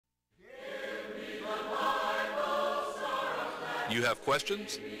You have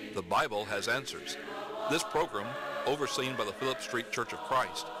questions? The Bible has answers. This program, overseen by the Phillips Street Church of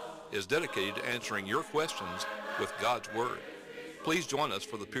Christ, is dedicated to answering your questions with God's Word. Please join us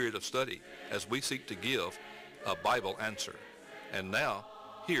for the period of study as we seek to give a Bible answer. And now,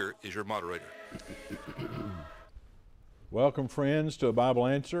 here is your moderator. Welcome, friends, to a Bible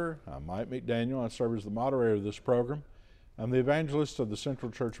Answer. I'm Mike McDaniel. I serve as the moderator of this program. I'm the evangelist of the Central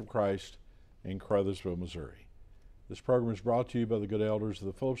Church of Christ in Caruthersville, Missouri. This program is brought to you by the good elders of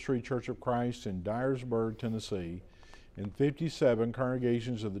the Phillips Street Church of Christ in Dyersburg, Tennessee, and 57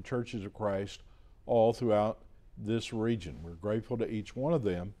 congregations of the Churches of Christ all throughout this region. We're grateful to each one of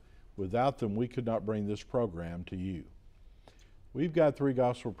them. Without them, we could not bring this program to you. We've got three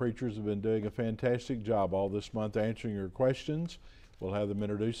gospel preachers who have been doing a fantastic job all this month answering your questions. We'll have them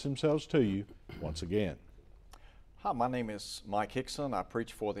introduce themselves to you once again. Hi, my name is Mike Hixson. I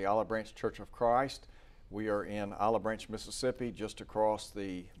preach for the Olive Branch Church of Christ. We are in Olive Branch, Mississippi, just across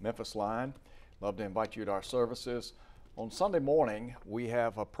the Memphis line. Love to invite you to our services. On Sunday morning, we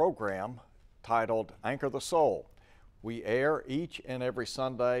have a program titled Anchor the Soul. We air each and every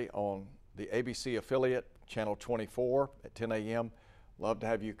Sunday on the ABC affiliate, Channel 24 at 10 a.m. Love to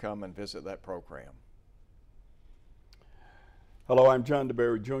have you come and visit that program. Hello, I'm John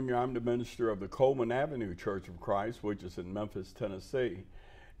DeBerry Jr. I'm the minister of the Coleman Avenue Church of Christ, which is in Memphis, Tennessee.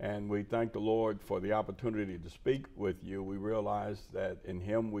 And we thank the Lord for the opportunity to speak with you. We realize that in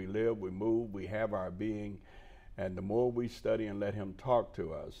Him we live, we move, we have our being. And the more we study and let Him talk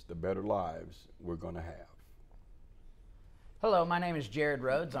to us, the better lives we're going to have. Hello, my name is Jared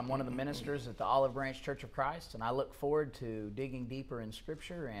Rhodes. I'm one of the ministers at the Olive Branch Church of Christ, and I look forward to digging deeper in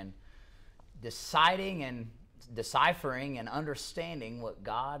Scripture and deciding and deciphering and understanding what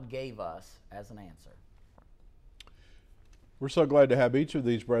God gave us as an answer. We're so glad to have each of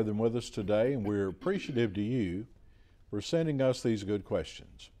these brethren with us today, and we're appreciative to you for sending us these good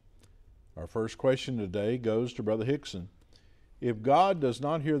questions. Our first question today goes to Brother Hixson. If God does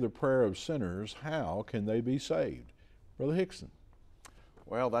not hear the prayer of sinners, how can they be saved? Brother Hixson.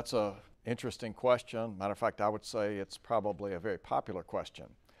 Well, that's an interesting question. Matter of fact, I would say it's probably a very popular question.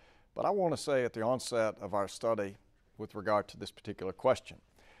 But I want to say at the onset of our study with regard to this particular question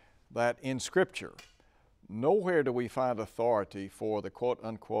that in Scripture, nowhere do we find authority for the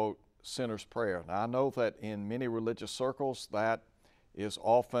quote-unquote sinner's prayer. Now, I know that in many religious circles that is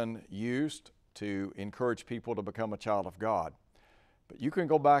often used to encourage people to become a child of God. But you can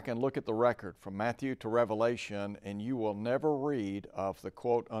go back and look at the record from Matthew to Revelation, and you will never read of the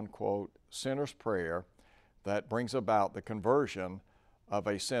quote-unquote sinner's prayer that brings about the conversion of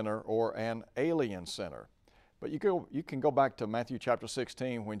a sinner or an alien sinner. But you can go back to Matthew chapter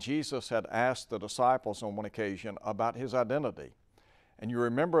 16 when Jesus had asked the disciples on one occasion about His identity. And you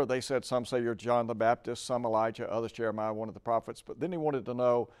remember they said, some say you're John the Baptist, some Elijah, others Jeremiah, one of the prophets. But then He wanted to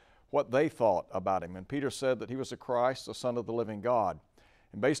know what they thought about Him. And Peter said that He was the Christ, the Son of the living God.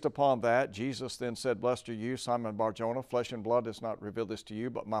 And based upon that, Jesus then said, blessed are you, Simon Bar-Jonah, flesh and blood has not revealed this to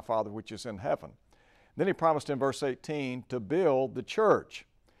you, but my Father which is in heaven. Then He promised in verse 18 to build the church.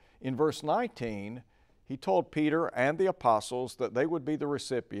 In verse 19, He told Peter and the apostles that they would be the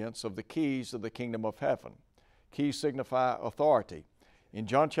recipients of the keys of the kingdom of heaven. Keys signify authority. In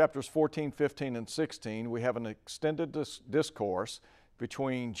John chapters 14, 15, and 16, we have an extended discourse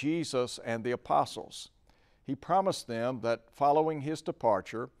between Jesus and the apostles. He promised them that following His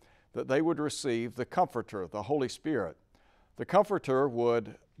departure, that they would receive the Comforter, the Holy Spirit. The Comforter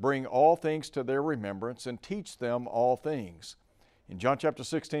would bring all things to their remembrance and teach them all things. In John chapter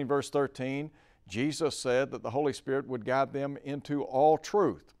 16, verse 13, Jesus said that the Holy Spirit would guide them into all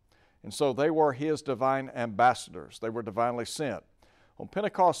truth. And so they were His divine ambassadors. They were divinely sent. On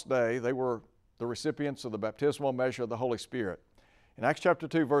Pentecost Day, they were the recipients of the baptismal measure of the Holy Spirit. In Acts chapter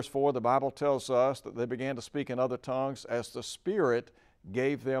 2, verse 4, the Bible tells us that they began to speak in other tongues as the Spirit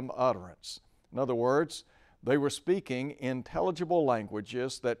gave them utterance. In other words, they were speaking intelligible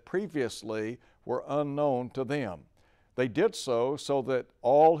languages that previously were unknown to them. They did so that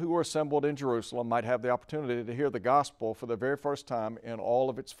all who were assembled in Jerusalem might have the opportunity to hear the gospel for the very first time in all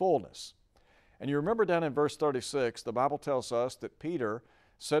of its fullness. And you remember down in verse 36, the Bible tells us that Peter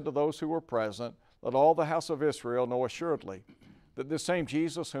said to those who were present, let all the house of Israel know assuredly that this same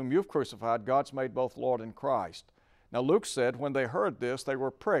Jesus whom you've crucified, God's made both Lord and Christ. Now Luke said, when they heard this, they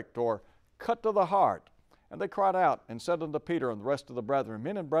were pricked or cut to the heart. And they cried out and said unto Peter and the rest of the brethren,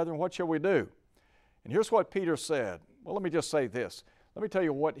 men and brethren, what shall we do? And here's what Peter said. Well, let me just say this. Let me tell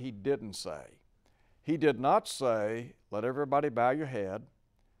you what he didn't say. He did not say, let everybody bow your head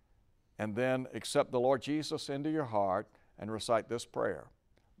and then accept the Lord Jesus into your heart and recite this prayer.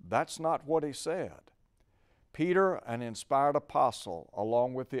 That's not what he said. Peter, an inspired apostle,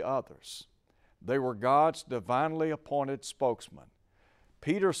 along with the others, they were God's divinely appointed spokesman.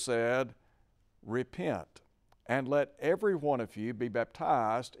 Peter said, "Repent, and let every one of you be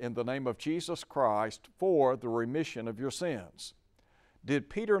baptized in the name of Jesus Christ for the remission of your sins." Did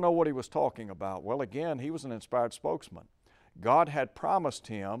Peter know what he was talking about? Well, again, he was an inspired spokesman. God had promised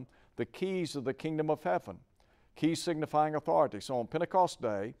him the keys of the kingdom of heaven, keys signifying authority. So on Pentecost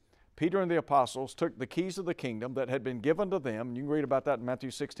Day, Peter and the apostles took the keys of the kingdom that had been given to them. You can read about that in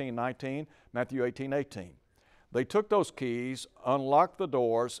Matthew 16:19, Matthew 18:18. They took those keys, unlocked the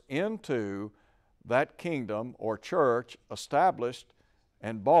doors into that kingdom or church established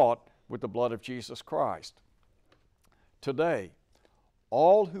and bought with the blood of Jesus Christ. Today,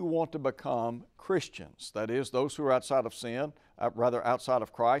 all who want to become Christians, that is, those who are outside of sin, outside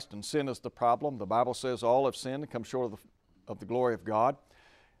of Christ, and sin is the problem. The Bible says all have sinned and come short of the glory of God.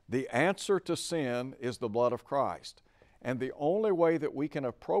 The answer to sin is the blood of Christ. And the only way that we can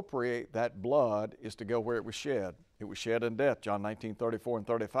appropriate that blood is to go where it was shed. It was shed in death, John 19:34 and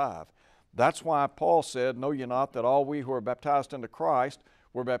 35. That's why Paul said, "Know ye not that all we who are baptized into Christ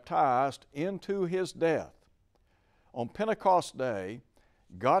were baptized into His death?" On Pentecost Day,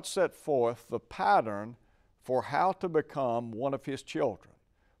 God set forth the pattern for how to become one of His children.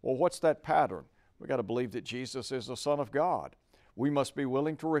 Well, what's that pattern? We've got to believe that Jesus is the Son of God. We must be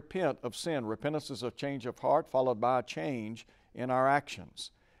willing to repent of sin. Repentance is a change of heart followed by a change in our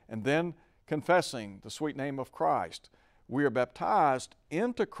actions. And then confessing the sweet name of Christ. We are baptized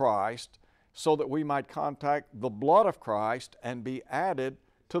into Christ so that we might contact the blood of Christ and be added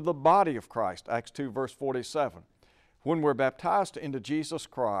to the body of Christ. Acts 2 verse 47. When we're baptized into Jesus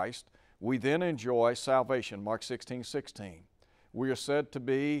Christ, we then enjoy salvation. Mark 16:16. We are said to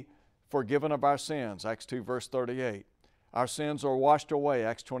be forgiven of our sins. Acts 2 verse 38. Our sins are washed away,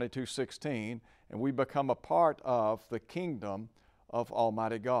 Acts 22:16, and we become a part of the kingdom of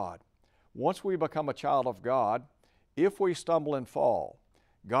Almighty God. Once we become a child of God, if we stumble and fall,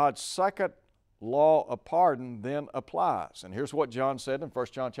 God's second law of pardon then applies. And here's what John said in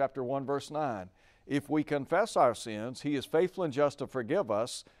 1 John chapter 1, verse 9. If we confess our sins, He is faithful and just to forgive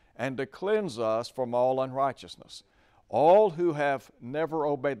us and to cleanse us from all unrighteousness. All who have never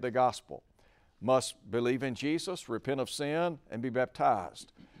obeyed the gospel must believe in Jesus, repent of sin, and be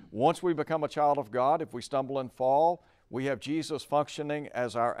baptized. Once we become a child of God, if we stumble and fall, we have Jesus functioning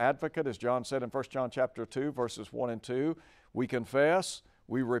as our advocate, as John said in 1 John chapter 2, verses 1 and 2. We confess,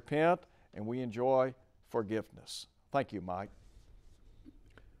 we repent, and we enjoy forgiveness. Thank you, Mike.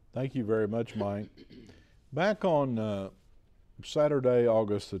 Thank you very much, Mike. Back on Saturday,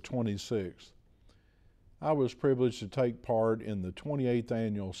 August the 26th, I was privileged to take part in the 28th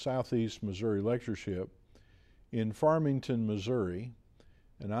Annual Southeast Missouri Lectureship in Farmington, Missouri,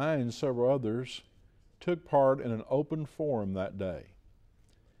 and I and several others took part in an open forum that day.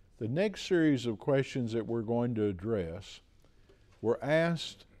 The next series of questions that we're going to address were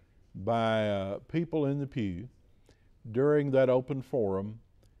asked by people in the pew during that open forum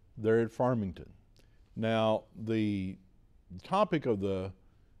there at Farmington. Now, the topic of the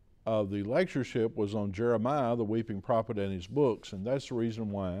lectureship was on Jeremiah, the weeping prophet, and his books, and that's the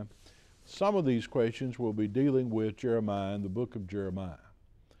reason why some of these questions will be dealing with Jeremiah and the book of Jeremiah.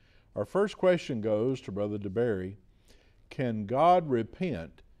 Our first question goes to Brother DeBerry. Can God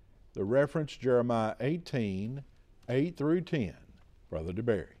repent? The reference Jeremiah 18, 8 through 10. Brother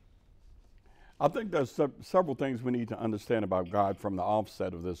DeBerry. I think there's several things we need to understand about God from the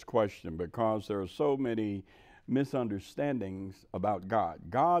offset of this question, because there are so many misunderstandings about God.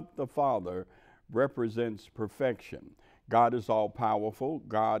 God the Father represents perfection. God is all-powerful,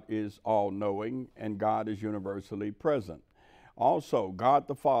 God is all-knowing, and God is universally present. Also, God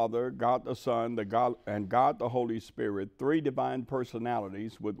the Father, God the Son, and God the Holy Spirit, three divine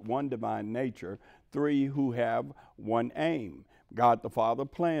personalities with one divine nature, three who have one aim. God the Father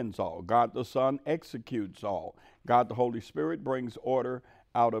plans all. God the Son executes all. God the Holy Spirit brings order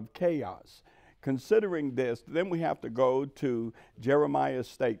out of chaos. Considering this, then we have to go to Jeremiah's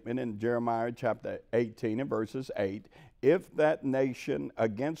statement in Jeremiah chapter 18 and verses 8. If that nation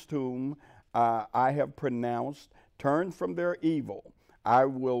against whom I have pronounced turn from their evil, I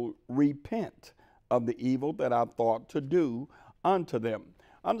will repent of the evil that I thought to do unto them.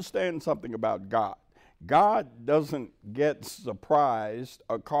 Understand something about God. God doesn't get surprised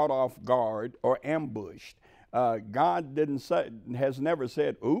or caught off guard or ambushed. God has never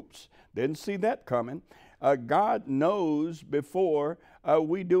said, oops, didn't see that coming. God knows before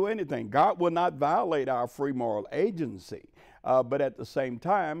we do anything. God will not violate our free moral agency. But at the same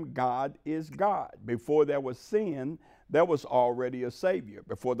time, God is God. Before there was sin, there was already a Savior.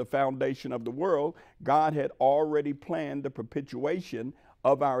 Before the foundation of the world, God had already planned the perpetuation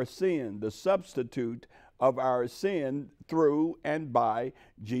of our sin, the substitute of our sin through and by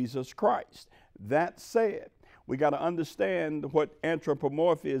Jesus Christ. That said, we got to understand what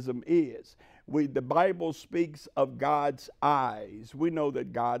anthropomorphism is. The Bible speaks of God's eyes. We know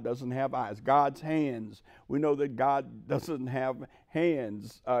that God doesn't have eyes. God's hands. We know that God doesn't have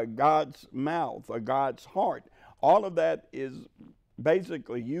hands. God's mouth or God's heart. All of that is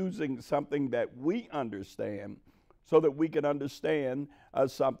basically using something that we understand so that we can understand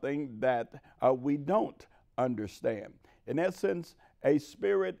something that we don't understand. In essence, a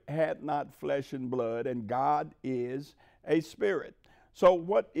spirit had not flesh and blood, and God is a spirit. So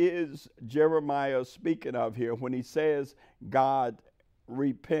what is Jeremiah speaking of here when he says God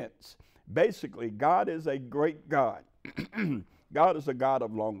repents? Basically, God is a great God. God is a God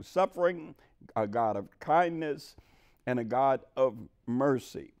of long suffering, a God of kindness, and a God of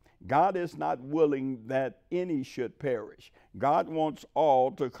mercy. God is not willing that any should perish. God wants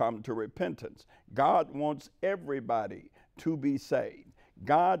all to come to repentance. God wants everybody to be saved.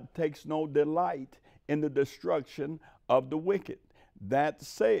 God takes no delight in the destruction of the wicked. That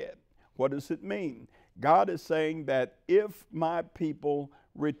said, what does it mean? God is saying that if my people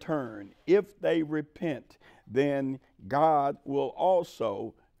return, if they repent, then God will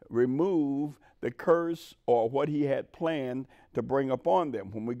also remove the curse or what he had planned to bring upon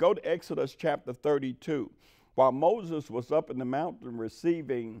them. When we go to Exodus chapter 32, while Moses was up in the mountain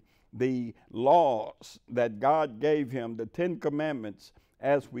receiving the laws that God gave him, the 10 Commandments,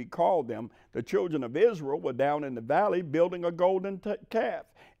 as we call them, the children of Israel were down in the valley building a golden calf.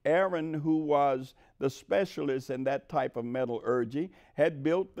 Aaron, who was the specialist in that type of metallurgy, had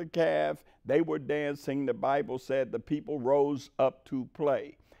built the calf. They were dancing. The Bible said the people rose up to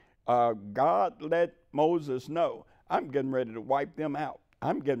play. God let Moses know, I'm getting ready to wipe them out.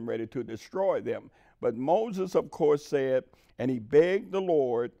 I'm getting ready to destroy them. But Moses, of course, said, and he begged the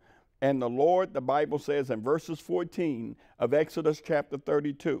Lord, and the Lord, the Bible says in verses 14 of Exodus chapter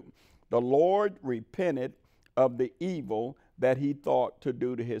 32, the Lord repented of the evil that he thought to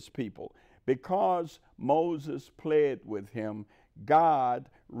do to his people. Because Moses pled with him, God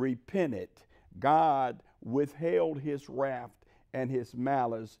repented. God withheld his wrath and his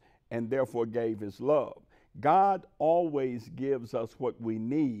malice and therefore gave his love. God always gives us what we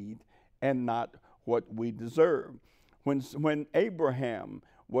need and not what we deserve. When Abraham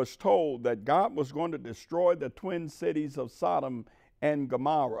was told that God was going to destroy the twin cities of Sodom and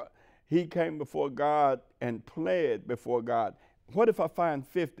Gomorrah, he came before God and pled before God, what if I find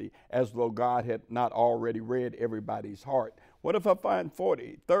 50, as though God had not already read everybody's heart? What if I find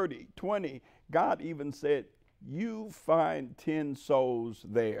 40, 30, 20? God even said, you find 10 souls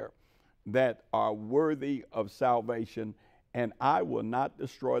there that are worthy of salvation, and I will not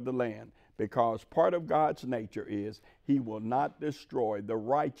destroy the land, because part of God's nature is he will not destroy the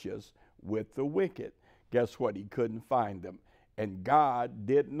righteous with the wicked. Guess what? He couldn't find them. And God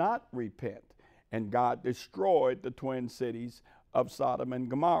did not repent, and God destroyed the twin cities of Sodom and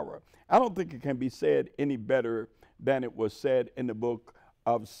Gomorrah. I don't think it can be said any better than it was said in the book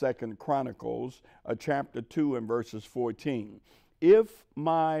of 2 Chronicles, chapter 2 and verses 14. If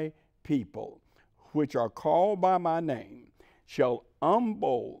my people, which are called by my name, shall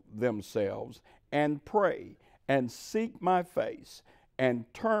humble themselves and pray and seek my face and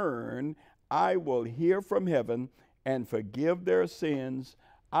turn, I will hear from heaven and forgive their sins.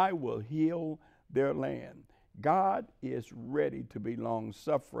 I will heal their land. God is ready to be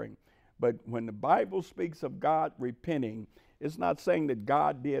long-suffering. But when the Bible speaks of God repenting, it's not saying that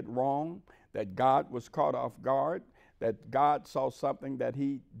God did wrong, that God was caught off guard, that God saw something that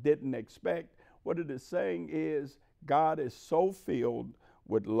he didn't expect. What it is saying is God is so filled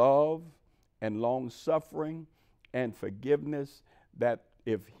with love and long-suffering and forgiveness that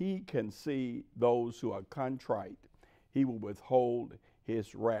if he can see those who are contrite, he will withhold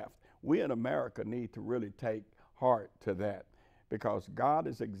his wrath. We in America need to really take heart to that, because God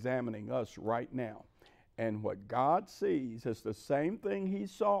is examining us right now. And what God sees is the same thing he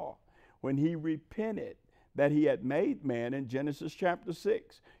saw when he repented that he had made man in Genesis chapter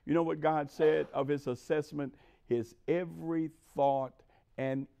 6. You know what God said of his assessment? His every thought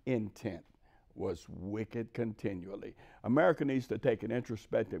and intent was wicked continually. America needs to take an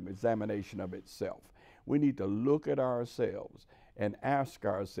introspective examination of itself. We need to look at ourselves and ask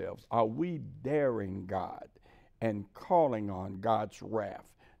ourselves, are we daring God and calling on God's wrath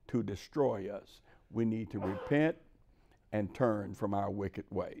to destroy us? We need to repent and turn from our wicked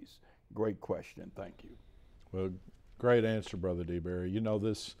ways. Great question. Thank you. Well, great answer, Brother DeBerry. You know,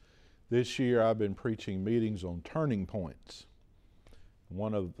 this This year I've been preaching meetings on turning points.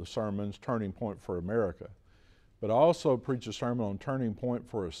 One of the sermons, Turning Point for America. But I also preach a sermon on turning point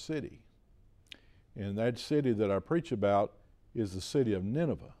for a city. And that city that I preach about is the city of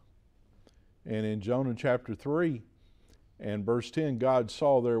Nineveh. And in Jonah chapter 3 and verse 10, God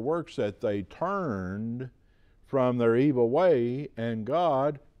saw their works, that they turned from their evil way, and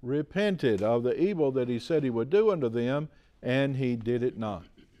God repented of the evil that he said he would do unto them, and he did it not.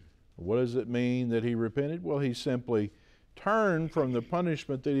 What does it mean that he repented? Well, he simply turned from the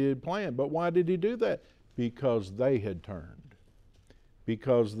punishment that he had planned. But why did he do that? Because they had turned,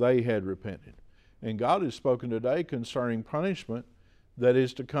 because they had repented. And God has spoken today concerning punishment that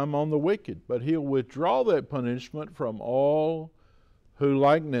is to come on the wicked, but he'll withdraw that punishment from all who,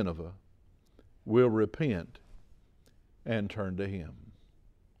 like Nineveh, will repent and turn to him.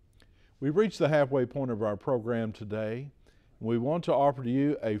 We've reached the halfway point of our program today. We want to offer to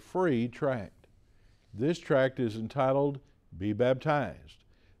you a free tract. This tract is entitled Be Baptized.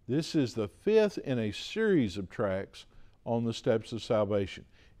 This is the fifth in a series of tracts on the steps of salvation.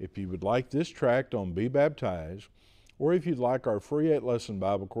 If you would like this tract on Be Baptized, or if you'd like our free 8-lesson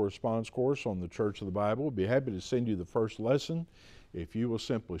Bible correspondence course on the Church of the Bible, we'd be happy to send you the first lesson. If you will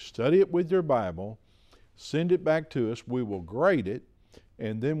simply study it with your Bible, send it back to us, we will grade it,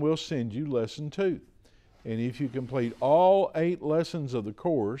 and then we'll send you lesson 2. And if you complete all 8 lessons of the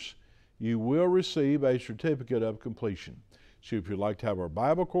course, you will receive a certificate of completion. So if you'd like to have our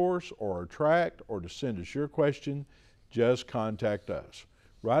Bible course or our tract or to send us your question, just contact us.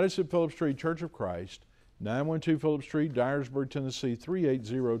 Write us at Phillips Street Church of Christ, 912 Phillips Street, Dyersburg, Tennessee,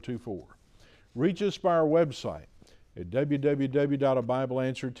 38024. Reach us by our website at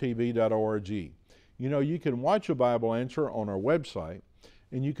www.abibleanswertv.org. You know, you can watch a Bible Answer on our website,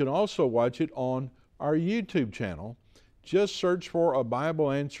 and you can also watch it on our YouTube channel. Just search for A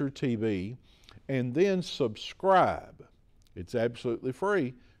Bible Answer TV and then subscribe. It's absolutely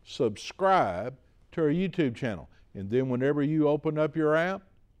free. Subscribe to our YouTube channel. And then whenever you open up your app,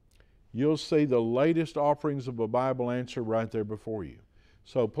 you'll see the latest offerings of A Bible Answer right there before you.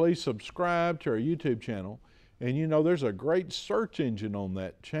 So please subscribe to our YouTube channel. And you know, there's a great search engine on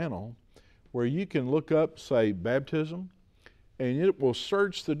that channel where you can look up, say, baptism, and it will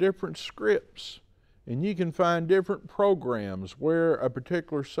search the different scripts. And you can find different programs where a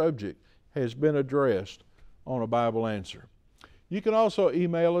particular subject has been addressed on A Bible Answer. You can also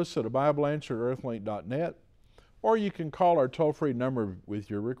email us at abibleanswer@earthlink.net, or you can call our toll-free number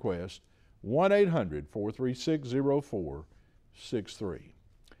with your request, 1-800-436-0463.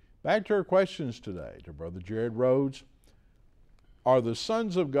 Back to our questions today to Brother Jared Rhodes. Are the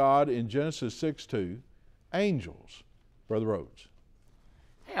sons of God in Genesis 6:2 angels? Brother Rhodes.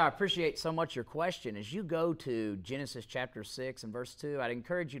 Hey, I appreciate so much your question. As you go to Genesis chapter 6 and verse 2, I'd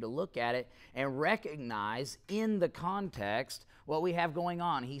encourage you to look at it and recognize in the context what we have going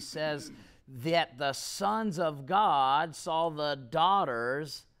on. He says that the sons of God saw the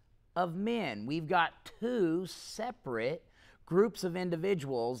daughters of men. We've got 2 separate groups of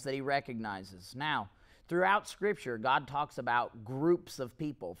individuals that he recognizes. Now, throughout Scripture, God talks about groups of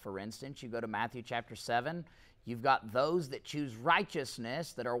people. For instance, you go to Matthew chapter 7, you've got those that choose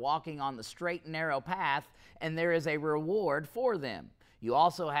righteousness, that are walking on the straight and narrow path, and there is a reward for them. You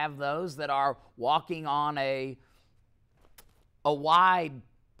also have those that are walking on a wide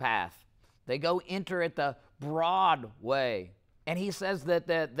path. They enter at the broad way. And he says that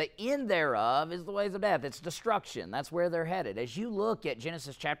the end thereof is the ways of death. It's destruction. That's where they're headed. As you look at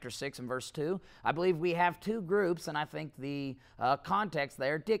Genesis chapter 6 and verse 2, I believe we have 2 groups, and I think the context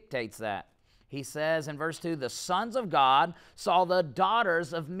there dictates that. He says in verse 2, the sons of God saw the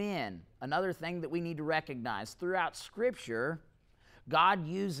daughters of men. Another thing that we need to recognize throughout Scripture, God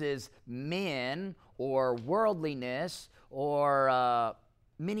uses men or worldliness or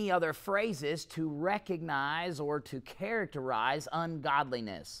many other phrases to recognize or to characterize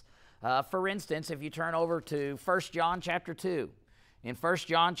ungodliness. For instance, if you turn over to 1 John chapter 2, in 1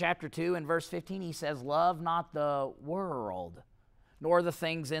 John chapter 2 and verse 15, he says, love not the world, nor the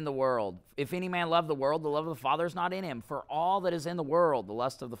things in the world. If any man love the world, the love of the Father is not in him. For all that is in the world, the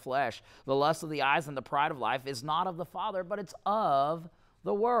lust of the flesh, the lust of the eyes, and the pride of life, is not of the Father, but it's of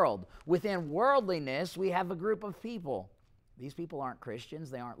the world. Within worldliness, we have a group of people. These people aren't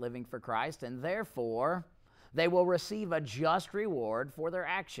Christians. They aren't living for Christ, and therefore, they will receive a just reward for their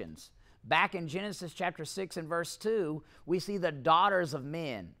actions. Back in Genesis chapter 6 and verse 2, we see the daughters of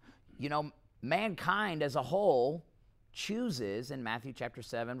men. You know, mankind as a whole chooses, in Matthew chapter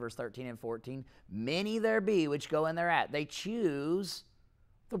 7, verse 13 and 14, many there be which go in thereat. They choose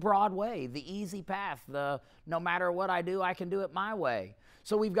the broad way, the easy path, no matter what I do, I can do it my way.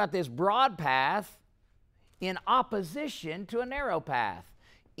 So we've got this broad path in opposition to a narrow path.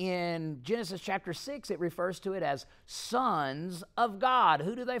 In Genesis chapter 6, it refers to it as sons of God.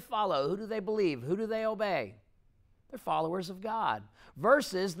 Who do they follow? Who do they believe? Who do they obey? They're followers of God.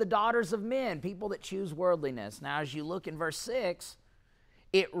 Versus the daughters of men, people that choose worldliness. Now, as you look in verse 6,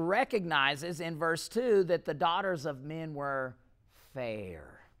 it recognizes in verse 2 that the daughters of men were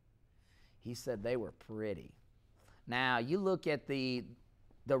fair. He said they were pretty. Now, you look at the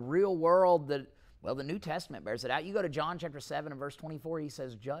real world that, well, the New Testament bears it out. You go to John chapter 7 and verse 24, he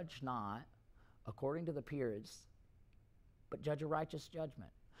says, judge not according to the appearance, but judge a righteous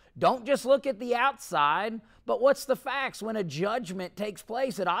judgment. Don't just look at the outside, but what's the facts? When a judgment takes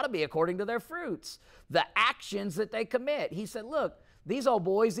place, it ought to be according to their fruits, the actions that they commit. He said, look, these old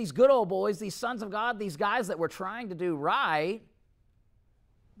boys, these good old boys, these sons of God, these guys that were trying to do right,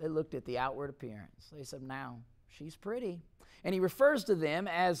 they looked at the outward appearance. They said, now, she's pretty. And he refers to them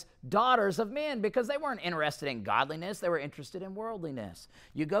as daughters of men because they weren't interested in godliness. They were interested in worldliness.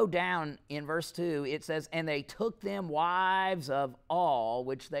 You go down in verse 2, it says, and they took them wives of all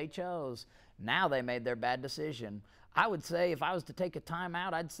which they chose. Now they made their bad decision. I would say, if I was to take a time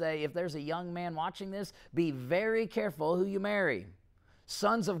out, I'd say if there's a young man watching this, be very careful who you marry.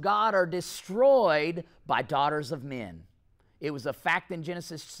 Sons of God are destroyed by daughters of men. It was a fact in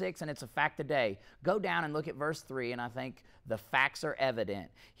Genesis 6, and it's a fact today. Go down and look at verse 3, and I think the facts are evident.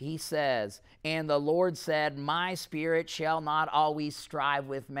 He says, and the Lord said, my spirit shall not always strive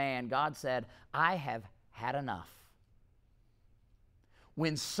with man. God said, I have had enough.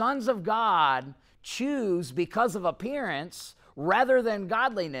 When sons of God choose because of appearance rather than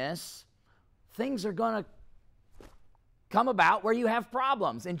godliness, things are going to come about where you have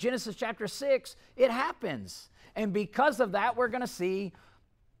problems. In Genesis chapter 6, it happens. And because of that, we're going to see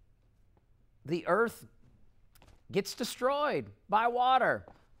the earth gets destroyed by water.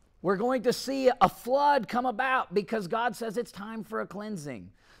 We're going to see a flood come about because God says it's time for a cleansing.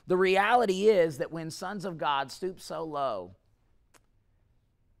 The reality is that when sons of God stoop so low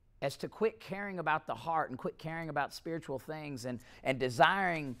as to quit caring about the heart and quit caring about spiritual things and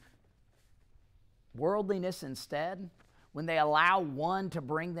desiring worldliness instead, when they allow one to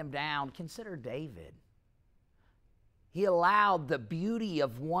bring them down, consider David. He allowed the beauty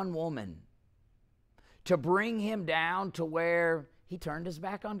of one woman to bring him down to where he turned his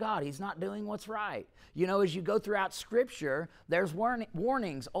back on God. He's not doing what's right. You know, as you go throughout Scripture, there's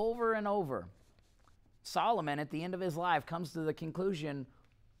warnings over and over. Solomon, at the end of his life, comes to the conclusion,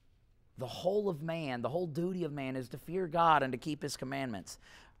 the whole of man, the whole duty of man is to fear God and to keep his commandments.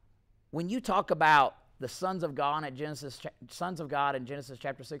 When you talk about the sons of God in Genesis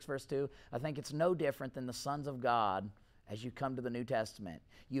chapter 6, verse 2, I think it's no different than the sons of God as you come to the New Testament.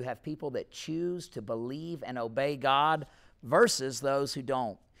 You have people that choose to believe and obey God versus those who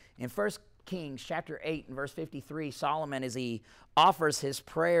don't. In 1 Kings chapter 8 and verse 53, Solomon, as he offers his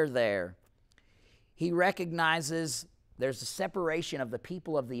prayer there, he recognizes there's a separation of the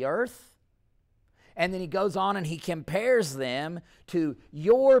people of the earth. And then he goes on and he compares them to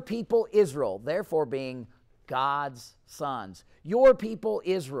your people Israel, therefore being God's sons. Your people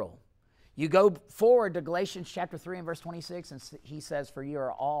Israel. You go forward to Galatians chapter 3 and verse 26, and he says, for you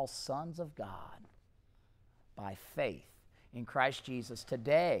are all sons of God by faith in Christ Jesus.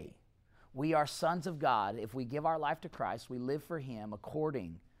 Today, we are sons of God. If we give our life to Christ, we live for him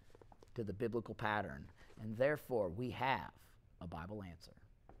according to the biblical pattern. And therefore, we have a Bible answer.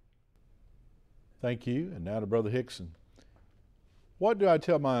 Thank you. And now to Brother Hixson. What do I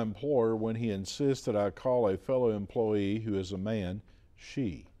tell my employer when he insists that I call a fellow employee who is a man,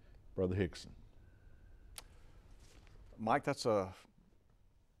 she? Brother Hixson. Mike, that's a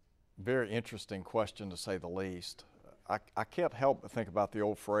very interesting question to say the least. I can't help but think about the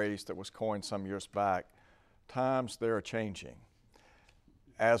old phrase that was coined some years back, times they're changing.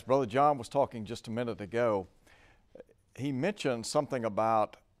 As Brother John was talking just a minute ago, he mentioned something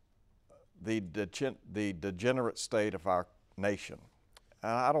about the degenerate state of our nation.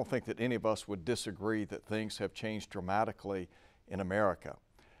 And I don't think that any of us would disagree that things have changed dramatically in America.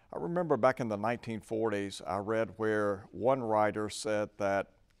 I remember back in the 1940s, I read where one writer said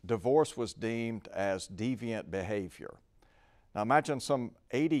that divorce was deemed as deviant behavior. Now imagine some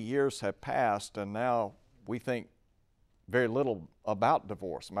 80 years have passed and now we think very little about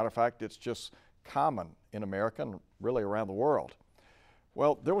divorce. Matter of fact, it's just common in America and really around the world.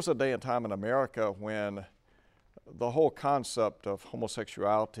 Well, there was a day and time in America when the whole concept of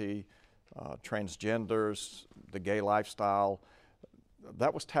homosexuality, transgenders, the gay lifestyle,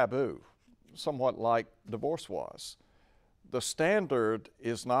 that was taboo, somewhat like divorce was. The standard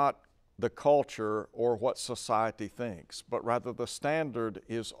is not the culture or what society thinks, but rather the standard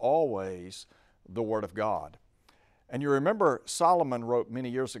is always the Word of God. And you remember Solomon wrote many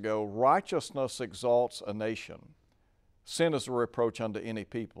years ago, righteousness exalts a nation. Sin is a reproach unto any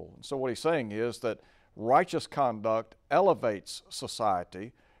people. And so what he's saying is that righteous conduct elevates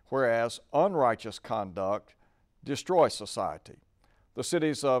society, whereas unrighteous conduct destroys society. The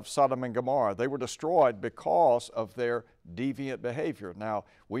cities of Sodom and Gomorrah, they were destroyed because of their deviant behavior. Now,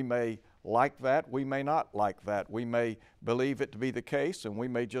 we may like that, we may not like that. We may believe it to be the case, and we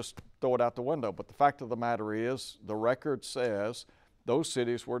may just throw it out the window. But the fact of the matter is, the record says those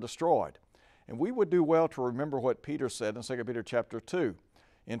cities were destroyed. And we would do well to remember what Peter said in 2 Peter chapter 2.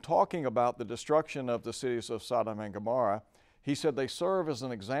 In talking about the destruction of the cities of Sodom and Gomorrah, he said they serve as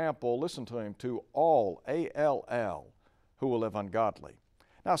an example, listen to him, to all, A-L-L, who will live ungodly.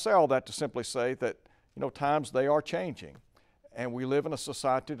 Now, I say all that to simply say that, times they are changing. And we live in a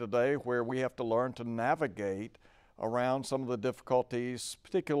society today where we have to learn to navigate around some of the difficulties,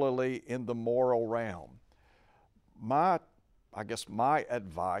 particularly in the moral realm. My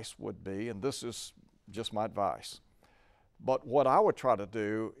advice would be, and this is just my advice, but what I would try to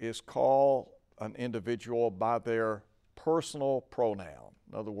do is call an individual by their personal pronoun.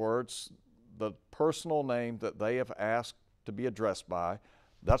 In other words, the personal name that they have asked to be addressed by,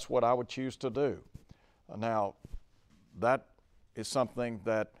 that's what I would choose to do. Now, that is something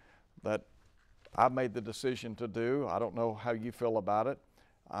that I made the decision to do. I don't know how you feel about it.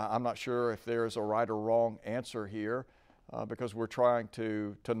 I'm not sure if there is a right or wrong answer here because we're trying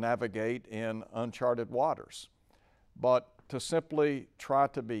to navigate in uncharted waters. But to simply try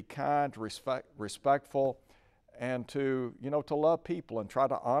to be kind, respectful, and to love people and try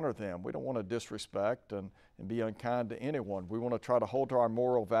to honor them. We don't want to disrespect and be unkind to anyone. We want to try to hold to our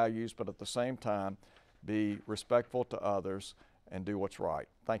moral values, but at the same time be respectful to others and do what's right.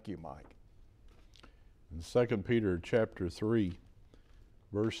 Thank you, Mike. In 2 Peter chapter 3,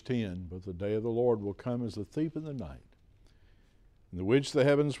 verse 10, but the day of the Lord will come as a thief in the night, in the which the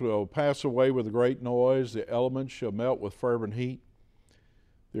heavens will pass away with a great noise, the elements shall melt with fervent heat,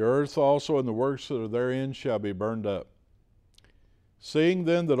 the earth also and the works that are therein shall be burned up. Seeing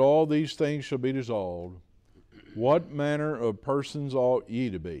then that all these things shall be dissolved, what manner of persons ought ye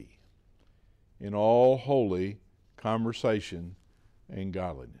to be in all holy conversation and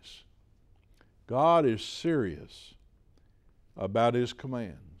godliness? God is serious about His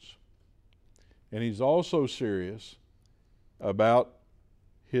commands, and He's also serious about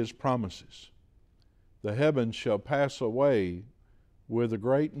His promises. The heavens shall pass away with a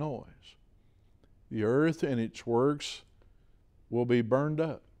great noise. The earth and its works will be burned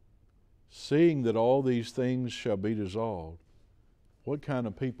up. Seeing that all these things shall be dissolved, what kind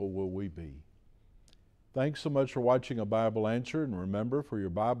of people will we be? Thanks so much for watching A Bible Answer, and remember, for your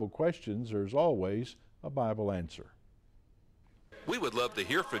Bible questions, there's always a Bible answer. We would love to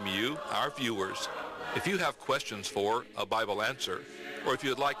hear from you, our viewers. If you have questions for A Bible Answer, or if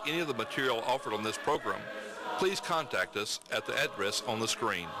you'd like any of the material offered on this program, please contact us at the address on the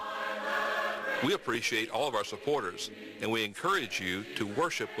screen. We appreciate all of our supporters, and we encourage you to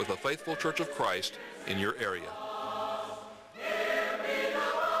worship with a faithful Church of Christ in your area.